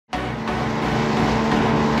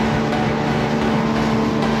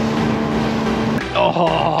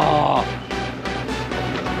Oh!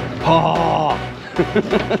 Oh!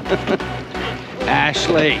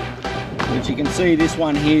 Ashley! Which you can see, this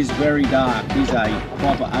one here is very dark. He's a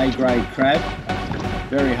proper A-grade crab.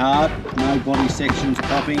 Very hard, no body sections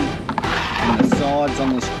popping. And the sides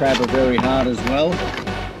on this crab are very hard as well.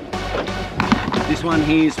 This one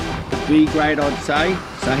here is B grade, I'd say.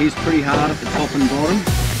 So he's pretty hard at the top and bottom.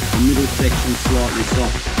 The middle section slightly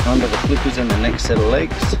soft. Under the flippers and the next set of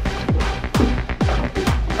legs.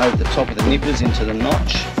 Over the top of the nippers into the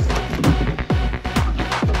notch.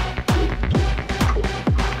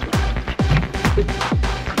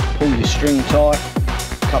 Pull your string tight,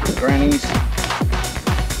 a couple of grannies.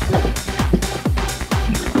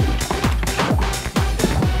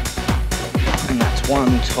 And that's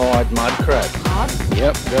one tied mud crab. Hard?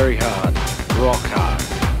 Yep, very hard. Rock hard.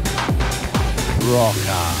 Rock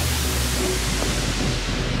hard.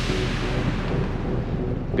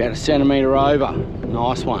 About a centimetre over.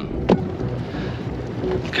 Nice one.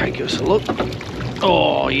 Okay, give us a look.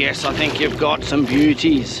 Oh yes, I think you've got some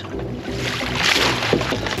beauties.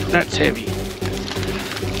 That's heavy.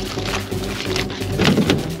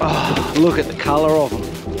 Oh, look at the colour of them.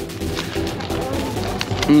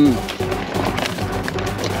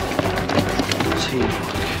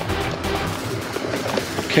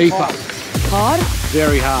 Keeper. Hard?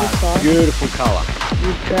 Very hard. Beautiful colour.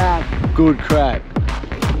 Good crab. Good crab.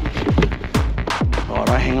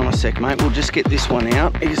 Righto, hang on a sec, mate. We'll just get this one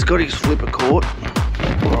out. He's got his flipper caught.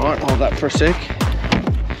 Alright, hold that for a sec.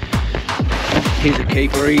 He's a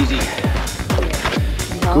keeper, easy.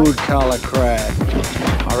 Good colour crab.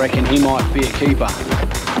 I reckon he might be a keeper.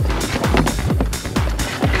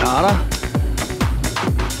 Carter.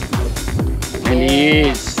 And he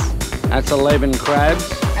is. That's 11 crabs.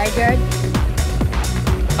 A-grade?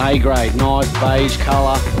 A-grade, nice beige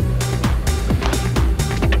colour.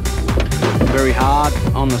 Very hard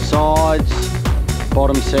on the sides.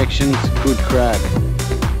 Bottom sections, good crab.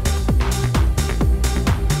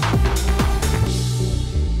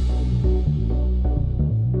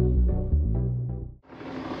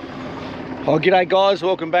 Oh, g'day guys,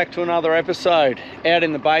 welcome back to another episode. Out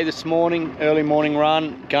in the bay this morning, early morning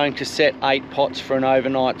run, going to set 8 pots for an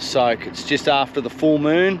overnight soak. It's just after the full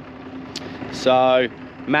moon, so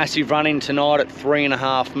massive run in tonight at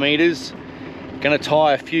 3.5 metres. Going to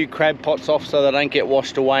tie a few crab pots off so they don't get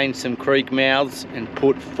washed away in some creek mouths, and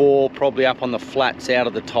put 4 probably up on the flats out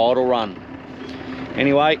of the tidal run.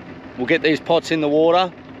 Anyway, we'll get these pots in the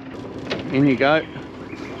water. In you go.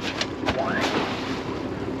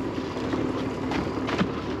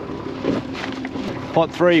 Pot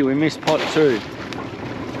 3, we missed pot 2.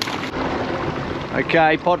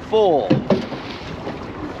 Okay, pot 4.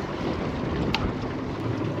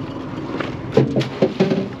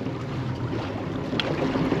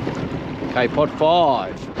 Okay, pot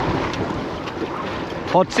 5.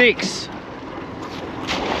 Pot 6.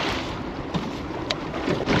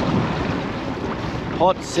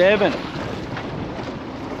 Pot 7.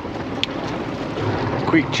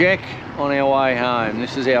 Quick check on our way home.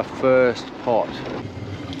 This is our first pot.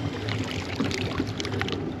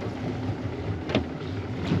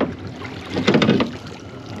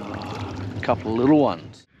 Couple of little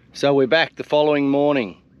ones. So we're back the following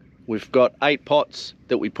morning. We've got 8 pots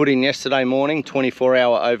that we put in yesterday morning,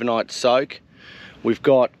 24-hour overnight soak. We've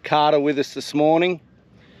got Carter with us this morning,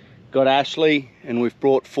 got Ashley, and we've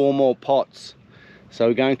brought 4 more pots. So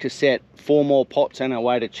we're going to set 4 more pots on our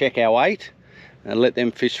way to check our 8 and let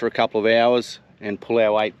them fish for a couple of hours and pull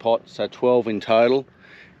our 8 pots, so 12 in total,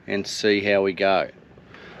 and see how we go.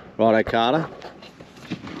 Righto, Carter,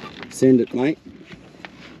 send it, mate.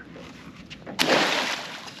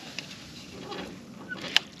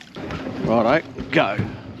 Righto, go.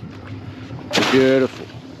 Beautiful.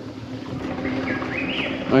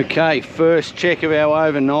 Okay, first check of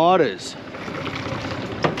our overnighters.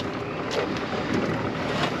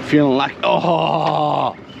 Feeling like,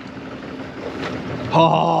 oh!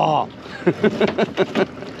 Oh!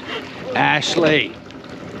 Ashley,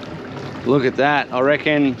 look at that. I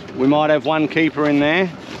reckon we might have 1 keeper in there.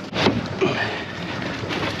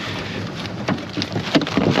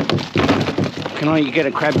 Can I get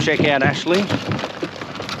a crab check out, Ashley?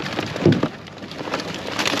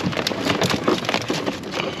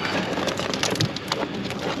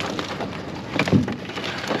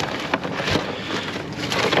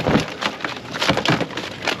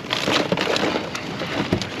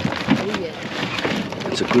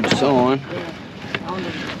 That's a good sign.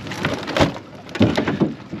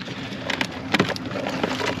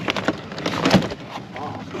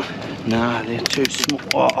 No, they're too small.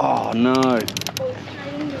 Oh no.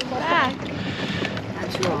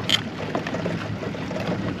 That's wrong.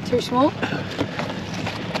 Too small?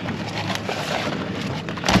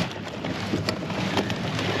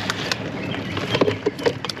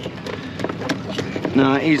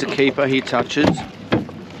 No, he's a keeper, he touches.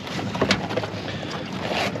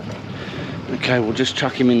 Okay, we'll just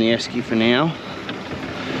chuck him in the esky for now.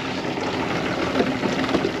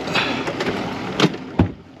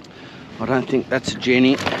 I don't think that's a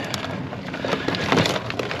Jenny.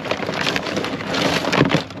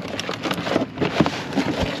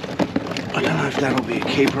 I don't know if that'll be a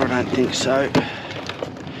keeper, I don't think so.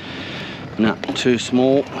 No, too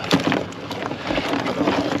small.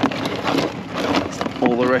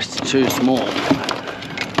 All the rest are too small.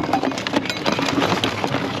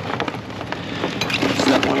 What's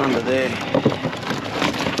that one under there?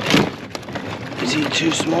 Is he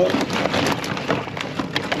too small?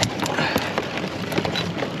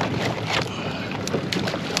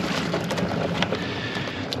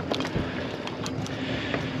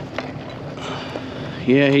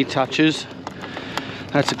 Yeah, he touches.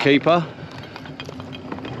 That's a keeper.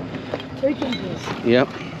 2 keepers. Yep.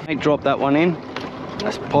 Hey, drop that one in.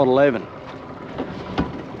 That's pot 11.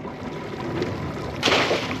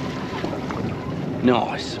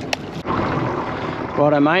 Nice.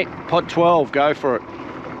 Righto, mate. Pot 12. Go for it.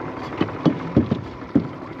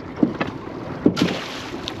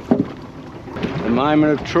 The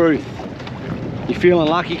moment of truth. You feeling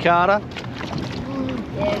lucky, Carter?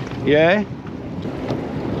 Yeah. Yeah?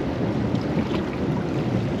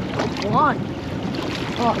 1.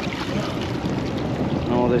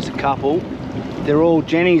 Oh, there's a couple. They're all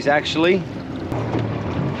Jennies, actually.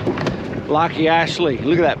 Lucky Ashley.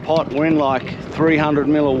 Look at that pot. We're in like 300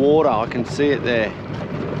 ml of water. I can see it there.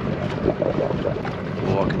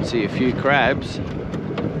 Oh, I can see a few crabs.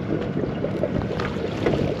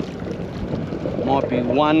 Might be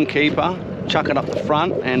one keeper. Chuck it up the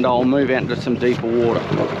front and I'll move out into some deeper water.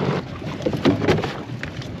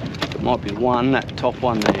 Might be one, that top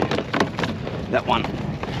one there. That one.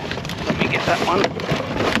 Let me get that one.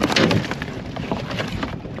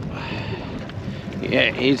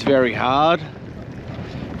 Yeah, he's very hard.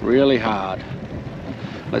 Really hard.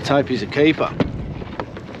 Let's hope he's a keeper.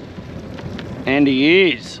 And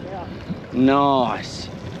he is. Yeah. Nice.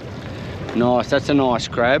 Nice, that's a nice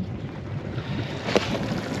crab.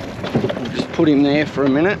 We'll just put him there for a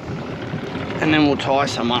minute and then we'll tie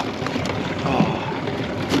some up. Oh.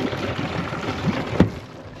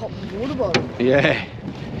 Pop the water bottle. Yeah.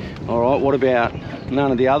 All right, what about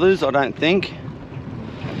none of the others? I don't think.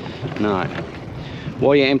 No.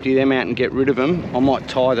 While you empty them out and get rid of them, I might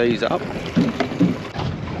tie these up.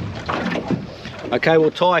 Okay, we'll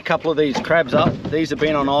tie a couple of these crabs up. These have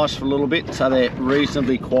been on ice for a little bit, so they're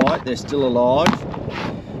reasonably quiet. They're still alive.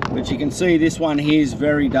 But you can see this one here is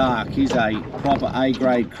very dark. He's a proper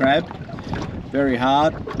A-grade crab. Very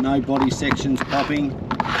hard, no body sections popping.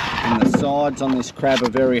 And the sides on this crab are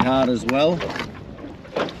very hard as well.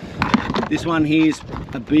 This one here is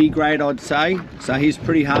a B grade, I'd say. So he's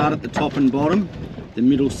pretty hard at the top and bottom. The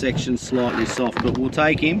middle section's slightly soft, but we'll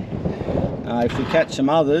take him. If we catch some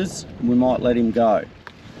others, we might let him go.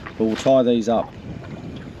 But we'll tie these up.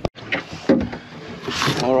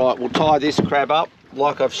 All right, we'll tie this crab up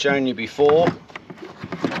like I've shown you before.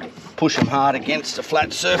 Push them hard against a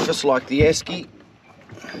flat surface like the esky.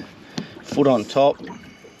 Foot on top.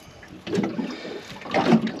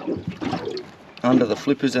 Under the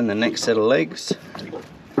flippers and the next set of legs.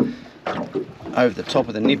 Over the top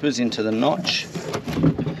of the nippers into the notch.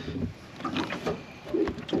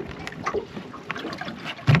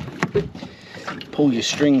 Pull your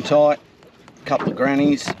string tight, a couple of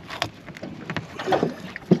grannies.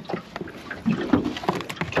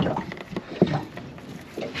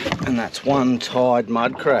 And that's one tied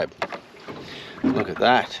mud crab. Look at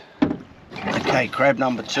that. Okay, crab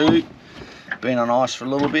number 2. Been on ice for a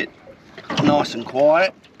little bit. Nice and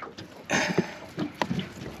quiet.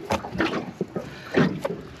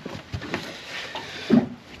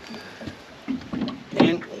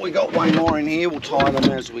 And we got one more in here. We'll tie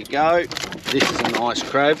them as we go. This is a nice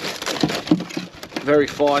crab. Very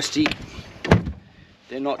feisty.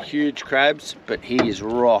 They're not huge crabs, but he is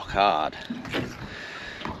rock hard.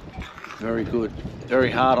 Very good.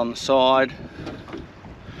 Very hard on the side.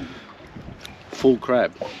 Full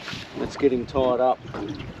crab. Let's get him tied up.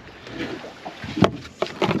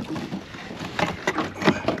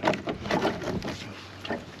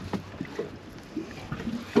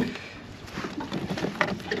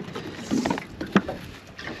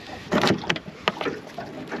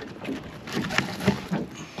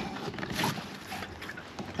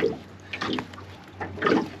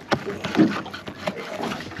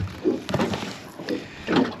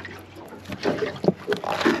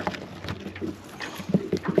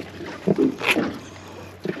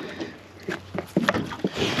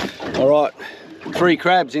 3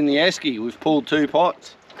 crabs in the esky. We've pulled 2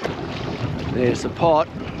 pots. There's the pot.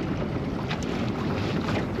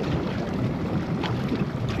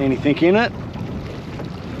 Anything in it?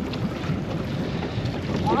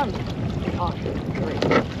 One. Oh, 3.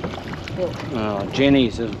 4. Oh,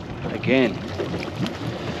 Jenny's again.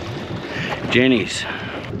 Jenny's.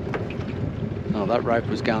 Oh, that rope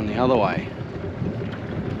was going the other way.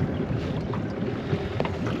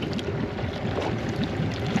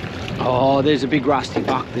 Oh, there's a big rusty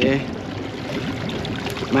buck there.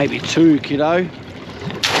 Maybe 2, kiddo.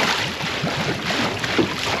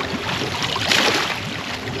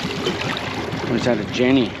 Or is that a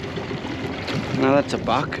Jenny? No, that's a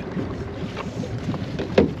buck.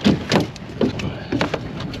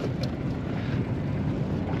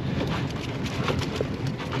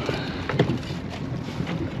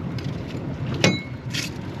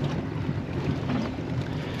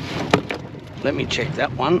 Let me check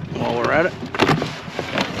that one while we're at it.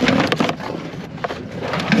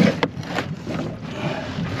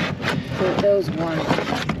 So there was one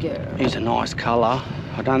girl. He's a nice colour.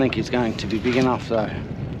 I don't think he's going to be big enough though.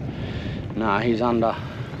 No, he's under.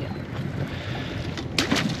 Yeah.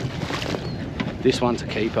 This one's a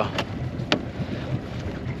keeper.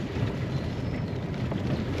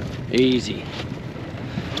 Easy.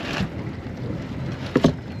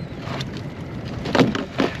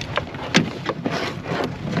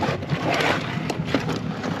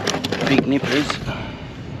 Big nippers.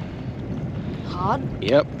 Hard?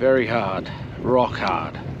 Yep, very hard. Rock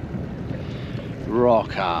hard.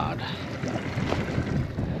 Rock hard.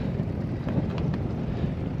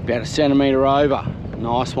 About a centimetre over.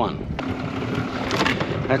 Nice one.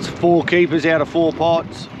 That's 4 keepers out of 4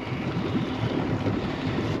 pots.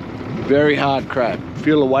 Very hard crab.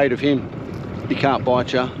 Feel the weight of him. He can't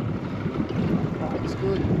bite you. It's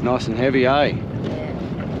good. Nice and heavy, eh? Yeah.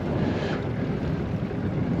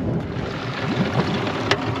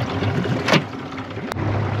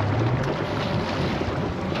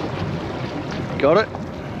 Got it?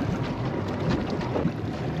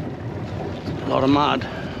 A lot of mud.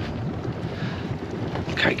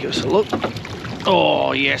 Okay, give us a look.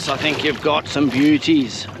 Oh yes, I think you've got some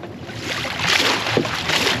beauties.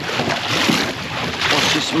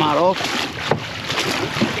 Wash this mud off.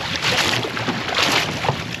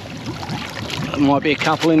 There might be a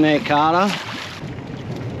couple in there, Carter.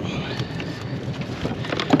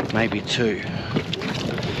 Maybe 2.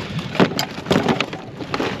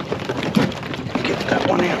 Get that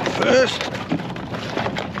one out first.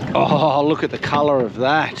 Oh, look at the colour of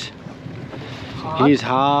that. Hard? He's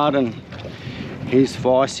hard and he's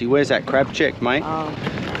feisty. Where's that crab check, mate?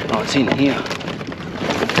 Oh, it's in here.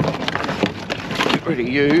 Get rid of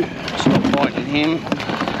you. Stop biting him.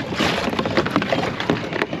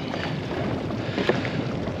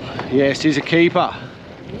 Yes, he's a keeper.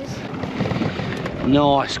 Yes.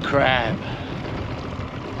 Nice crab.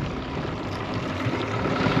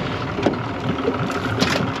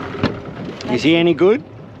 Is he any good?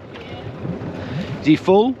 Is he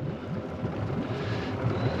full?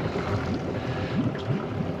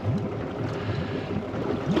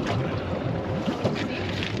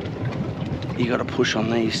 You got to push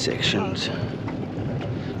on these sections.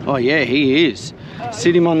 Oh yeah, he is.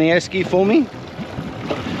 Sit him on the esky for me.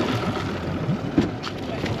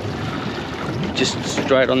 Just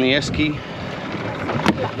straight on the esky.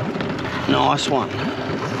 Nice one.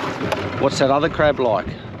 What's that other crab like?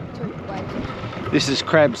 This is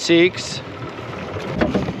crab 6.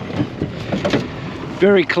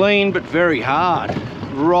 Very clean but very hard.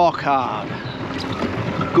 Rock hard.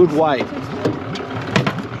 Good weight.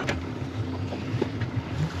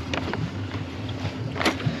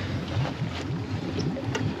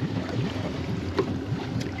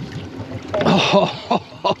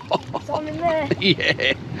 Some in there.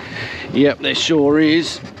 Yeah. Yep, there sure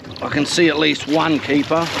is. I can see at least 1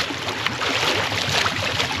 keeper.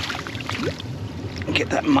 Get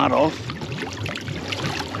that mud off.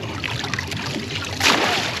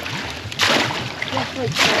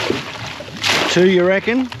 Definitely 2, you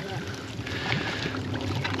reckon? Yeah.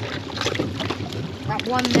 That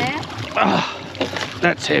one there. Ah,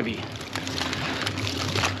 that's heavy.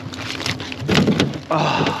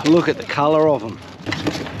 Oh, look at the colour of them.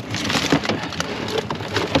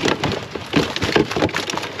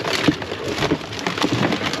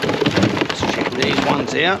 Let's check these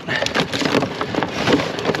ones out.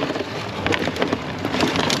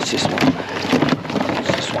 What's this one?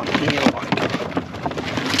 What's this one here like?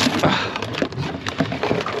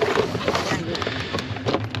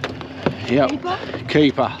 Yep. Keeper?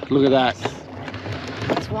 Keeper. Look at that.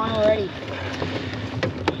 That's one already.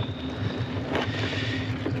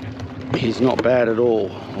 He's not bad at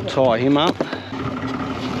all. I'll tie him up.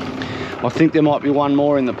 I think there might be one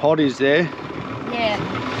more in the pot, is there? Yeah.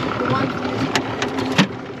 The one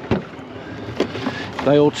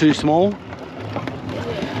They all too small?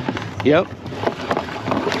 Yep.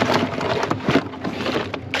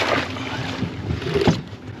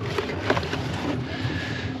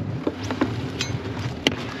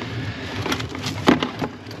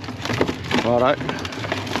 Righto.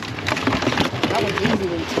 that was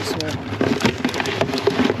easily too small.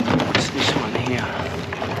 What's this one here?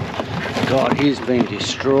 God, he's been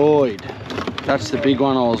destroyed. That's the big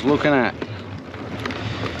one I was looking at.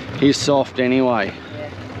 He's soft anyway. Yeah.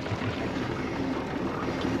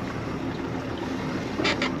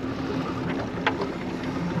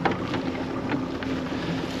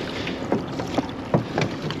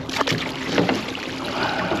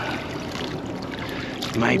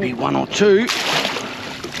 Maybe one or two.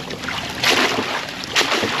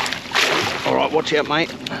 All right, watch out,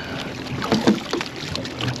 mate.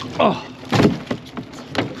 Oh,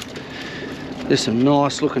 there's some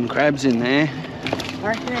nice looking crabs in there. I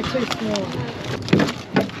reckon they're too small.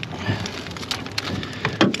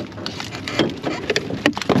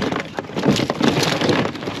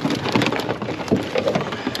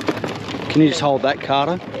 Can you just hold that,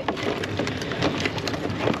 Carter?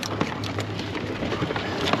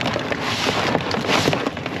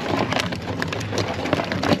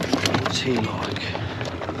 What's he like?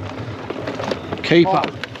 Keeper.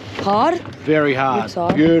 Hard? Very hard. Looks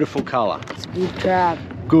hard. Beautiful colour. It's a good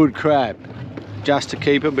crab. Good crab. Just a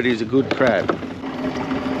keeper, but he's a good crab.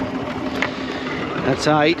 That's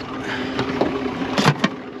 8.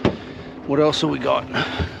 What else have we got?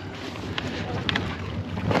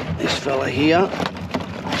 This fella here.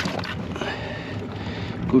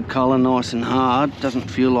 Good colour, nice and hard. Doesn't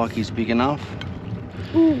feel like he's big enough.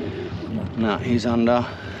 Ooh. No, he's under.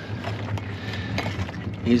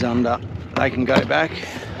 He's under. They can go back.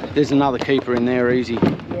 There's another keeper in there, easy.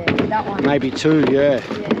 Yeah, that one. Maybe 2, yeah.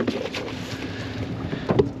 Yeah.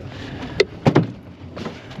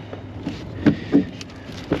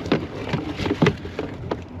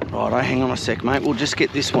 Righto, hang on a sec, mate. We'll just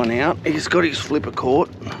get this one out. He's got his flipper caught.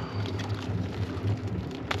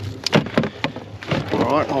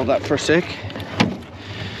 Alright, hold that for a sec.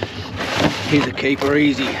 He's a keeper,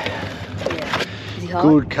 easy. Yeah. Is he hard?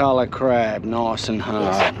 Good colour crab, nice and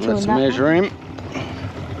hard. Yes, Let's that measure him.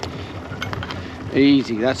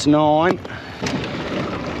 Easy, that's 9.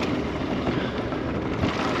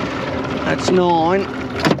 That's 9.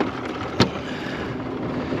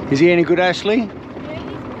 Is he any good, Ashley?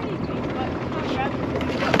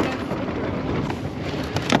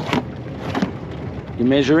 You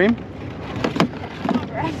measure him?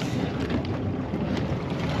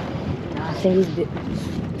 No, I think he's a bit.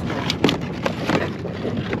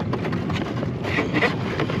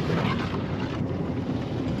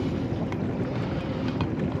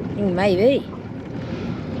 Maybe.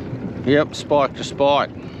 Yep, spike to spike.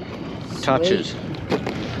 Touches. Sweet.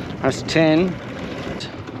 That's 10.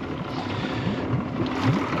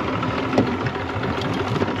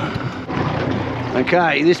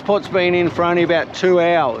 Okay, this pot's been in for only about 2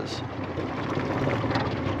 hours.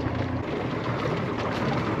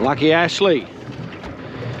 Lucky Ashley.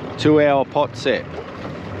 2-hour pot set.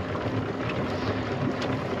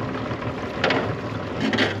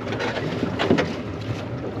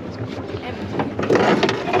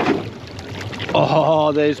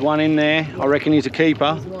 Oh, there's one in there. I reckon he's a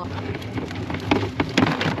keeper.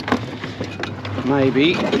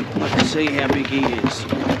 Maybe. Let's see how big he is.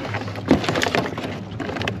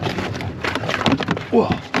 Whoa.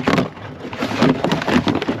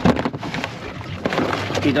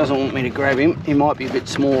 He doesn't want me to grab him. He might be a bit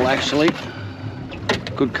small, actually.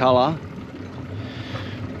 Good colour.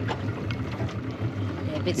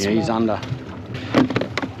 Yeah, a bit Yeah, small. he's under.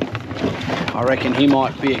 I reckon he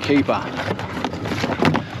might be a keeper.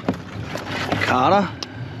 Carter.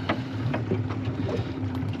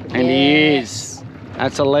 And he is.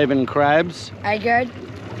 That's 11 crabs. A grade.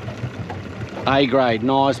 A grade,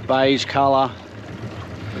 nice beige colour.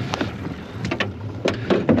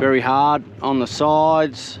 Very hard on the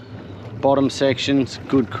sides, bottom sections,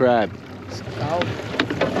 good crab. Let's go.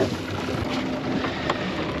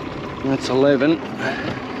 That's 11.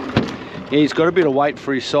 Yeah, he's got a bit of weight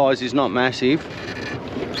for his size, he's not massive.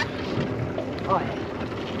 Oh yeah.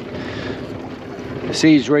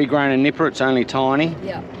 See his regrown and nipper, it's only tiny.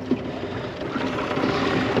 Yeah.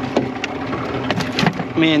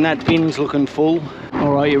 Man, that bin's looking full.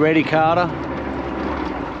 All right, you ready, Carter?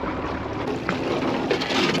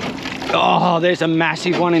 Oh, there's a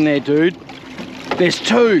massive one in there, dude. There's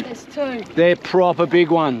 2. There's 2. They're proper big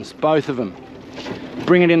ones, both of them.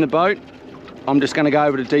 Bring it in the boat. I'm just going to go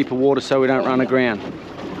over to deeper water so we don't run aground.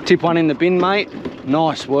 Tip one in the bin, mate.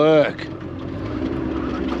 Nice work.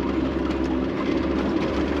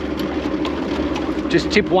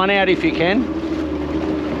 Just tip one out if you can,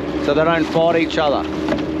 so they don't fight each other.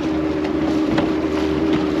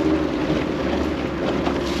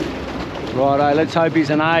 Righto, let's hope he's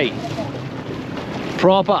an A.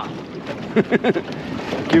 Proper.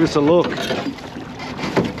 Give us a look.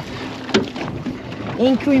 I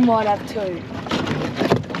think we might have 2.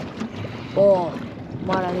 Or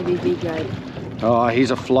might only be big grade. Oh,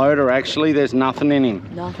 he's a floater actually. There's nothing in him.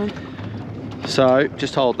 Nothing? So,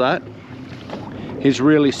 just hold that. He's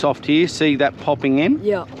really soft here. See that popping in?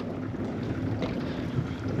 Yeah.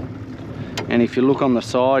 And if you look on the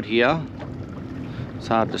side here, it's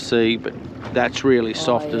hard to see, but that's really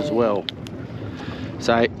soft as well.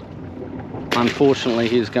 So, unfortunately,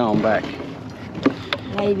 he's going back.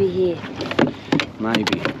 Maybe here.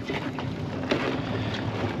 Maybe.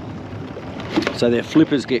 So their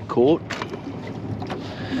flippers get caught.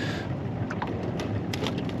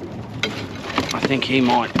 I think he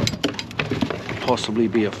might possibly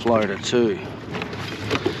be a floater too.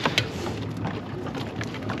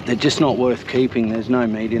 They're just not worth keeping. There's no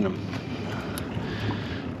meat in them.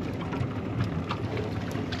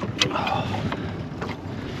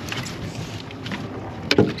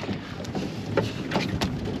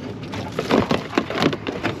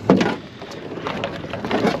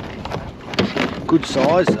 Good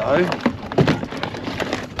size though.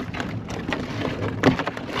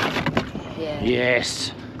 Yeah.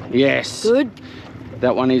 Yes, yes. Good?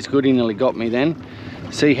 That one is good. He nearly got me then.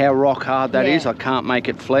 See how rock hard that is? Yeah. I can't make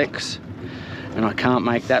it flex, and I can't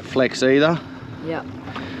make that flex either. Yeah.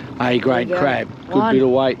 A grade There you go. crab. Good One. bit of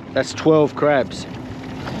weight. That's 12 crabs.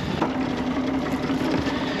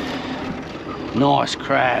 Nice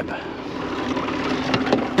crab.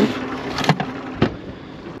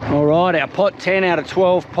 All right, our pot 10 out of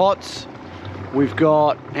 12 pots. We've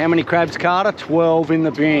got, how many crabs, Carter? 12 in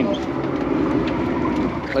the bin.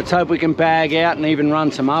 Let's hope we can bag out and even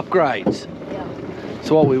run some upgrades. Yeah.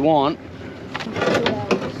 That's what we want. 2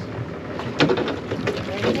 hours.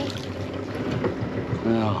 Ready?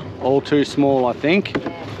 Oh, all too small, I think.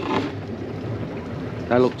 Yeah.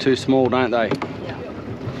 They look too small, don't they? Yeah.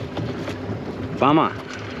 Bummer.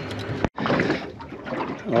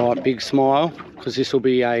 All right, big smile, because this will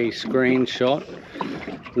be a screenshot.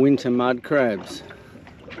 Winter mud crabs.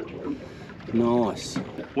 Nice.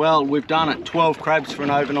 Well, we've done it. 12 crabs for an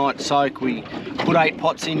overnight soak. We put 8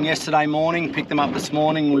 pots in yesterday morning, picked them up this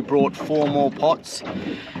morning. We brought 4 more pots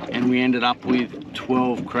and we ended up with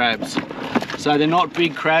 12 crabs. So they're not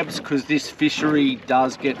big crabs because this fishery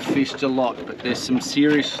does get fished a lot, but there's some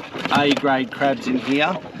serious A grade crabs in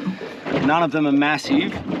here. None of them are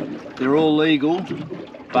massive. They're all legal,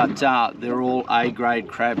 but they're all A grade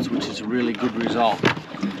crabs, which is a really good result.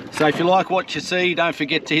 So if you like what you see, don't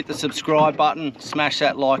forget to hit the subscribe button, smash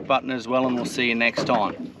that like button as well, and we'll see you next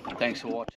time. Thanks for watching.